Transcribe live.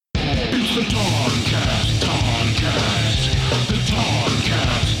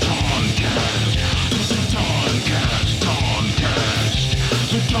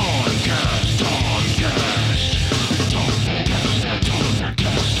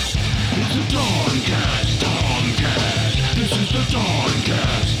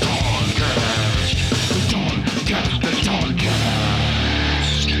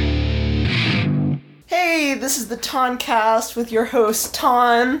Hey, this is the Toncast with your host,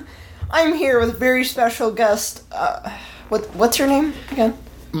 Ton. I'm here with a very special guest. What's your name again?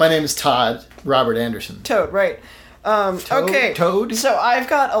 My name is Todd Robert Anderson. Toad, right. Okay. Toad? So I've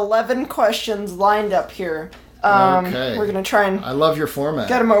got 11 questions lined up here. Okay. We're going to try and I love your format.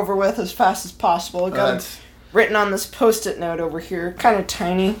 get them over with as fast as possible. Got them written on this Post-it note over here. Kind of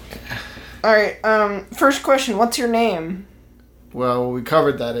tiny. Alright, first question. What's your name? Well, we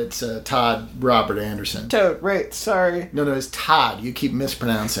covered that. It's Todd Robert Anderson. Toad, right. Sorry. No, it's Todd. You keep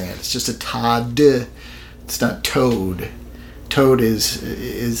mispronouncing it. It's just a Todd. It's not Toad. Toad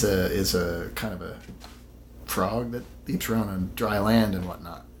is a kind of a frog that leaps around on dry land and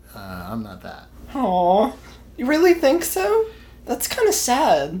whatnot. I'm not that. Aw. You really think so? That's kind of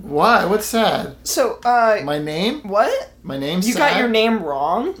sad. Why? What's sad? So, My name? What? My name's You sad? got your name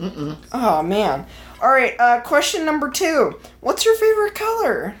wrong? Mm-mm. Oh, man. Alright, question number 2. What's your favorite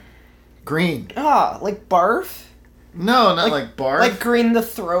color? Green. Ah, like barf? No, not like barf. Like green the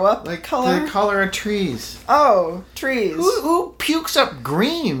throw-up like color? the color of trees. Oh, trees. Who pukes up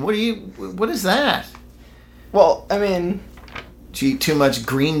green? What is that? Well, I mean, Do you eat too much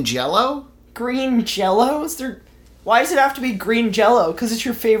green Jello? green Jello? Why does it have to be green Jello? Because it's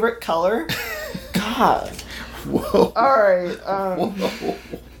your favorite color? God. Whoa. Alright, Whoa.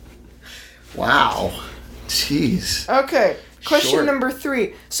 Wow. Jeez. Okay, question Short. number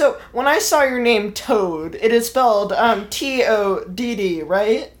 3. So, when I saw your name Toad, it is spelled Todd,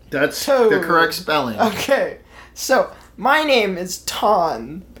 right? That's Toad. the correct spelling. Okay, so my name is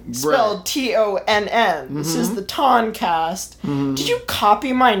Ton, spelled Right. Tonn. This is the Toncast. Did you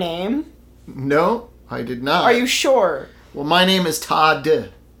copy my name? No, I did not. Are you sure? Well, my name is Todd.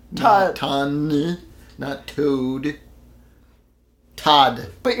 Todd. Not Ton. Not Toad. Todd.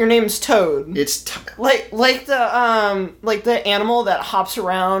 But your name's Toad. It's Like the animal that hops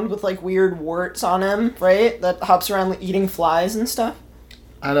around with like weird warts on him, right? That hops around eating flies and stuff.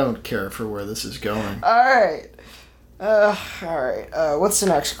 I don't care for where this is going. Alright. What's the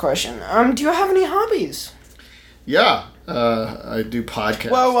next question? Do you have any hobbies? Yeah, I do podcasts.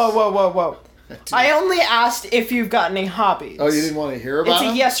 Whoa. I only asked if you've got any hobbies. Oh, you didn't want to hear about It's a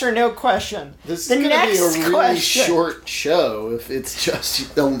them? yes or no question. This The is going to be a next really question. short show if it's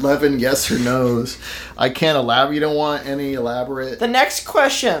just 11 yes or no's. I can't elaborate. You don't want any elaborate... The next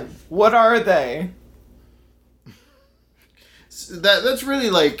question. What are they? That's really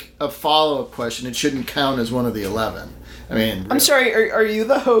like a follow-up question. It shouldn't count as one of the 11. I mean... I'm sorry, are you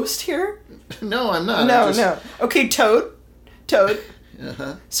the host here? No, I'm not. No. Okay, Toad.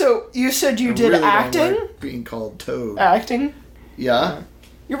 Uh-huh. So, you said you I did really don't acting? like being called Toad. Acting? Yeah?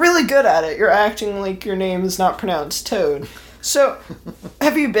 You're really good at it. You're acting like your name is not pronounced Toad. So,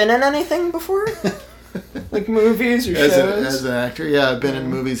 have you been in anything before? Like movies or shows? As an actor, yeah, I've been in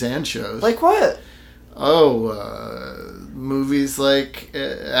movies and shows. Like what? Movies like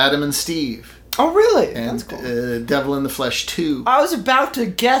Adam and Steve. Oh, really? And That's cool. Devil in the Flesh 2. I was about to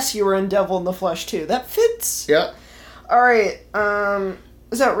guess you were in Devil in the Flesh too. That fits. Yep. Alright,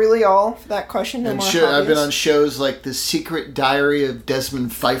 is that really all for that question? No And more I've been hobbies? on shows like The Secret Diary of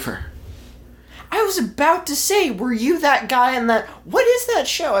Desmond Pfeiffer. I was about to say, were you that guy in that... What is that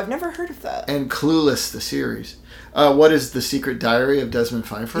show? I've never heard of that. And Clueless, the series. What is The Secret Diary of Desmond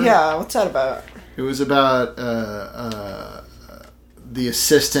Pfeiffer? Yeah, what's that about? It was about the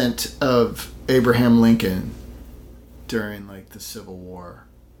assistant of Abraham Lincoln during like the Civil War.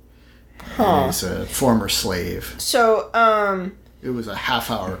 Huh. He's a former slave. So, It was a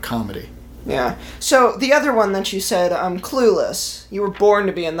half-hour comedy. yeah. So, the other one that you said, Clueless. You were born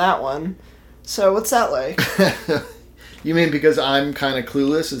to be in that one. So, what's that like? You mean because I'm kind of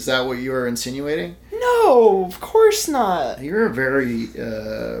clueless? Is that what you are insinuating? No, of course not. You're a very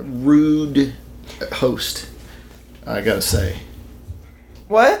rude host, I gotta say.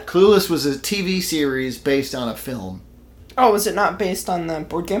 What? Clueless was a TV series based on a film. Oh, was it not based on the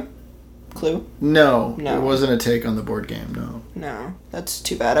board game? Clue? No, No. it wasn't a take on the board game, no. No, that's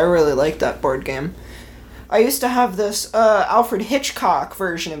too bad. I really liked that board game. I used to have this Alfred Hitchcock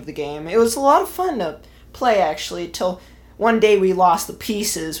version of the game. It was a lot of fun to play, actually, till one day we lost the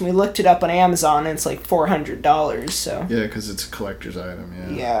pieces, and we looked it up on Amazon, and it's like $400, so... Yeah, because it's a collector's item, yeah.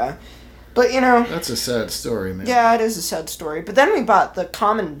 Yeah. But, you know... That's a sad story, man. Yeah, it is a sad story. But then we bought the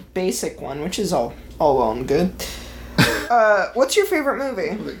common basic one, which is all well and good. What's your favorite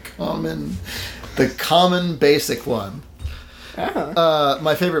movie? The common basic one. Oh.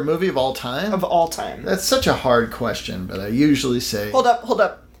 My favorite movie of all time? Of all time. That's such a hard question, but I usually say... Hold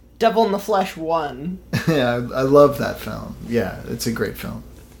up. Devil in the Flesh 1. Yeah, I love that film. Yeah, it's a great film.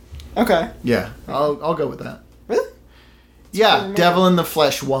 Okay. Yeah, I'll go with that. Really? Yeah, Devil in the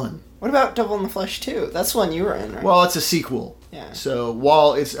Flesh 1. What about Devil in the Flesh 2? That's the one you were in, right? Well, it's a sequel. Yeah. So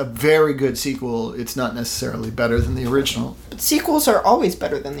while it's a very good sequel, it's not necessarily better than the original. But sequels are always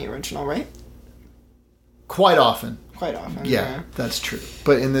better than the original, right? Quite often. Quite often. Yeah, that's true.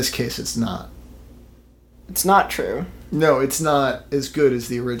 But in this case, it's not. It's not true. No, it's not as good as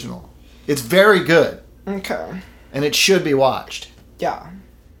the original. It's very good. Okay. And it should be watched. Yeah.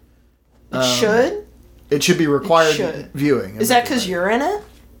 It should? It should be required viewing. Is that because you're in it?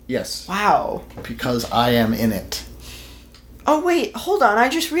 Yes. Wow. Because I am in it. Oh, wait. Hold on. I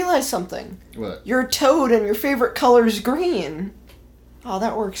just realized something. What? You're a toad and your favorite color is green. Oh,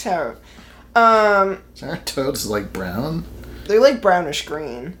 that works out. Aren't toads like brown? They're like brownish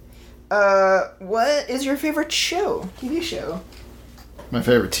green. What is your favorite show? TV show? My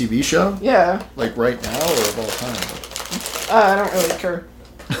favorite TV show? Yeah. Like right now or of all time? I don't really care.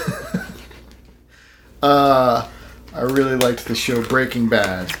 I really liked the show Breaking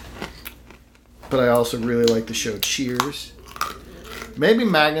Bad. But I also really like the show Cheers. Maybe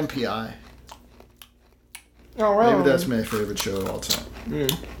Magnum P.I. Oh, really? Maybe that's my favorite show of all time.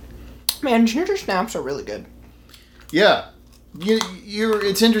 Man, ginger snaps are really good. Yeah.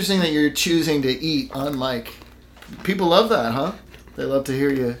 It's interesting that you're choosing to eat on mic. People love that, huh? They love to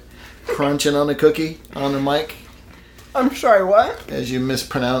hear you crunching on a cookie on the mic. I'm sorry, what? As you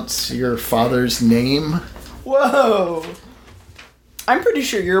mispronounce your father's name. Whoa! I'm pretty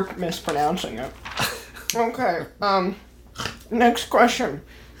sure you're mispronouncing it. Okay, next question.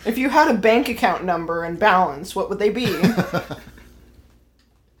 If you had a bank account number and balance, what would they be?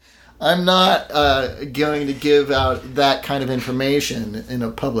 I'm not going to give out that kind of information in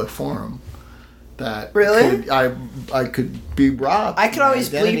a public forum. That really? I could be robbed. I could always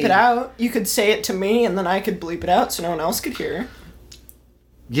bleep it out. You could say it to me, and then I could bleep it out so no one else could hear.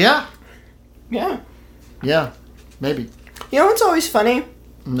 Yeah. Yeah. Yeah. Maybe. You know what's always funny?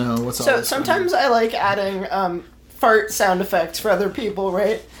 No, what's always So sometimes I like adding fart sound effects for other people,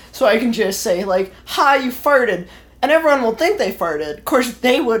 right? So I can just say, like, "Hi, you farted." And everyone will think they farted. Of course,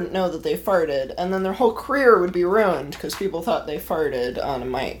 they wouldn't know that they farted. And then their whole career would be ruined because people thought they farted on a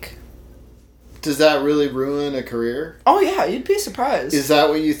mic. Does that really ruin a career? Oh, yeah. You'd be surprised. Is that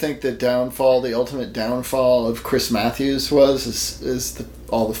what you think the ultimate downfall of Chris Matthews was? Is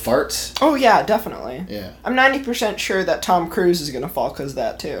all the farts? Oh, yeah, definitely. Yeah. I'm 90% sure that Tom Cruise is going to fall because of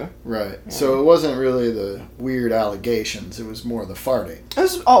that, too. Right. Yeah. So it wasn't really the weird allegations. It was more the farting. It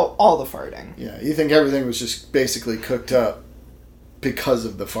was all the farting. Yeah. You think everything was just basically cooked up because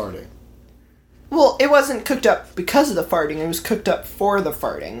of the farting? Well, it wasn't cooked up because of the farting. It was cooked up for the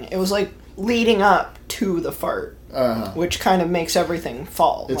farting. It was like leading up to the fart, which kind of makes everything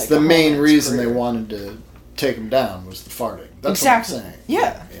fall. It's like the main reason they wanted to take him down was the farting. That's exactly what I'm saying.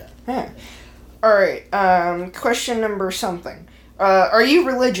 Yeah. All right. Question number something. Are you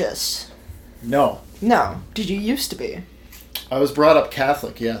religious? No. Did you used to be? I was brought up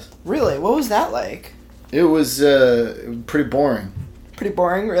Catholic. Yes. Really? What was that like? It was pretty boring. Pretty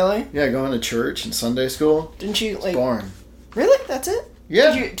boring, really? Yeah, going to church and Sunday school. Didn't you like? Boring. Really? That's it?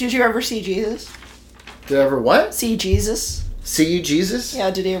 Yeah. Did you ever see Jesus? Did I ever what? See Jesus? See Jesus?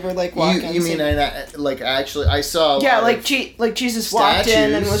 Yeah. Did he ever like walk in? You mean actually I saw? Yeah, like Jesus walked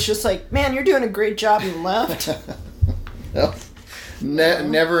in and was just like, "Man, you're doing a great job," and left. No.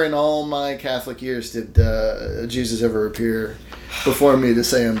 Never in all my Catholic years did Jesus ever appear before me to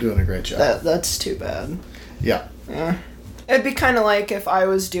say I'm doing a great job. That's too bad. Yeah. Yeah. It'd be kind of like if I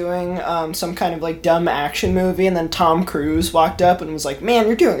was doing some kind of like dumb action movie and then Tom Cruise walked up and was like, "Man,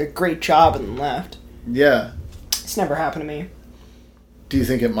 you're doing a great job," and then left. Yeah. It's never happened to me. Do you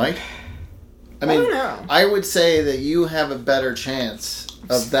think it might? I mean, don't know. I would say that you have a better chance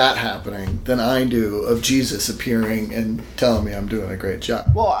of that happening than I do of Jesus appearing and telling me I'm doing a great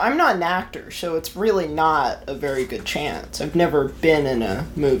job. Well, I'm not an actor, so it's really not a very good chance. I've never been in a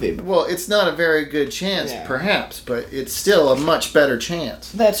movie before. Well, it's not a very good chance, perhaps, but it's still a much better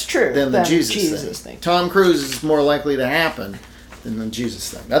chance. That's true. Than the Jesus thing. Tom Cruise is more likely to happen than the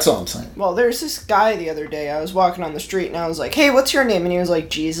Jesus thing. That's all I'm saying. Well, there's this guy the other day. I was walking on the street and I was like, "Hey, what's your name?" And he was like,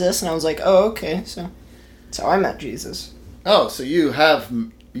 "Jesus." And I was like, "Oh, okay." So that's how I met Jesus. Oh, so you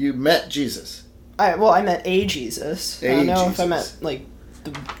met Jesus. I met a Jesus. I don't know if I met like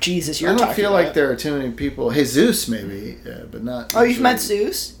the Jesus you're I talking don't feel about. like there are too many people. Jesus, maybe, but not. Oh, you've met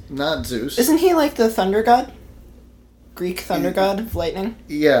Zeus? Not Zeus. Isn't he like the thunder god? Greek thunder god of lightning?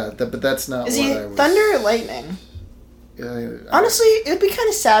 Yeah, but that's not Is what he I was... thunder or lightning? Honestly, it'd be kind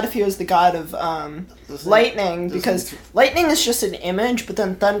of sad if he was the god of lightning, because lightning is just an image, but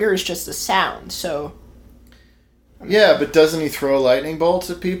then thunder is just a sound, so... Yeah, but doesn't he throw lightning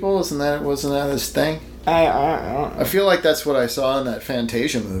bolts at people? Wasn't that his thing? I don't know. I feel like that's what I saw in that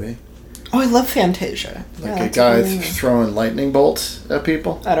Fantasia movie. Oh, I love Fantasia. Like Yeah, a guy throwing lightning bolts at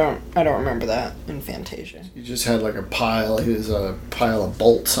people. I don't remember that in Fantasia. He just had like a pile. He was a pile of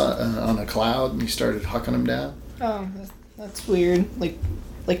bolts on a cloud, and he started hucking them down. Oh, that's weird.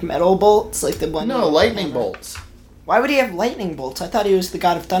 Like metal bolts, like the one. No, lightning bolts. Why would he have lightning bolts? I thought he was the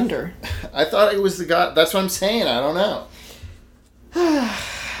god of thunder. I thought he was the god. That's what I'm saying. I don't know.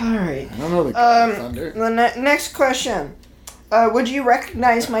 All right. I don't know the god of thunder. The next question. Would you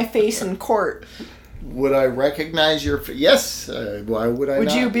recognize my face in court? Would I recognize your... Yes. Why would I Would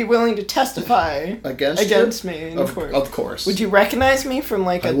not? you be willing to testify against me in court? Of course. Would you recognize me from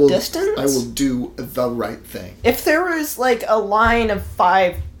like a distance? I will do the right thing. If there was like a line of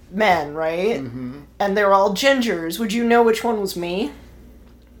 5 men, right? Mm-hmm. And they're all gingers, would you know which one was me?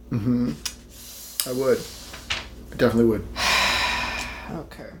 Mm-hmm. I would. I definitely would.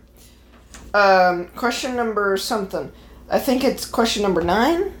 Okay. Question number something. I think it's question number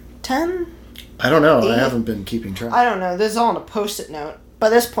 9? 10? I don't know. 8? I haven't been keeping track. I don't know. This is all on a post-it note. By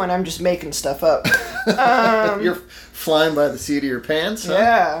this point, I'm just making stuff up. You're flying by the seat of your pants, huh?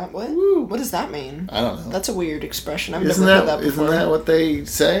 Yeah. What does that mean? I don't know. That's a weird expression. I've Isn't never heard that before. Isn't that what they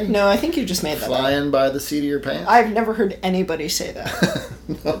say? No, I think you just made that up. Flying by the seat of your pants? I've never heard anybody say that.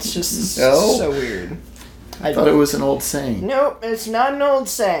 It's just No? so weird. I thought it was an old saying. Nope, it's not an old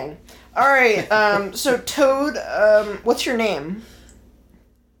saying. Alright, so Toad, what's your name?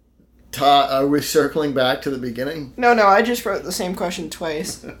 Are we circling back to the beginning? No, I just wrote the same question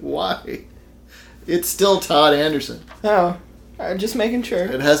twice. Why? It's still Todd Anderson. Oh, just making sure.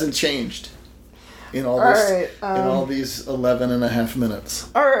 It hasn't changed in all these 11 and a half minutes.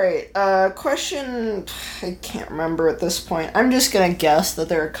 Alright, question... I can't remember at this point. I'm just gonna guess that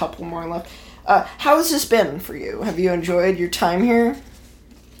there are a couple more left. How has this been for you? Have you enjoyed your time here?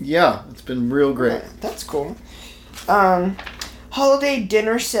 Yeah, it's been real great. That's cool. Holiday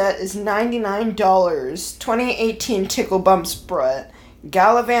dinner set is $99. 2018 Tickle Bumps Brett.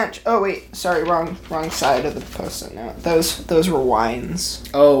 Gallivant... Oh, wait. Sorry, wrong side of the post-it note. Those were wines.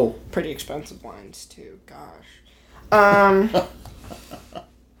 Oh. Pretty expensive wines, too. Gosh.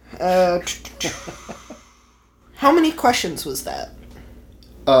 How many questions was that?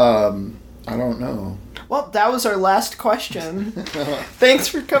 I don't know. Well, that was our last question. Thanks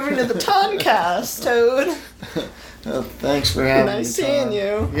for coming to the Toncast, Toad. Thanks for having me. Nice seeing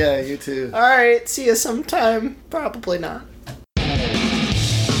you. Yeah, you too. All right, see you sometime. Probably not.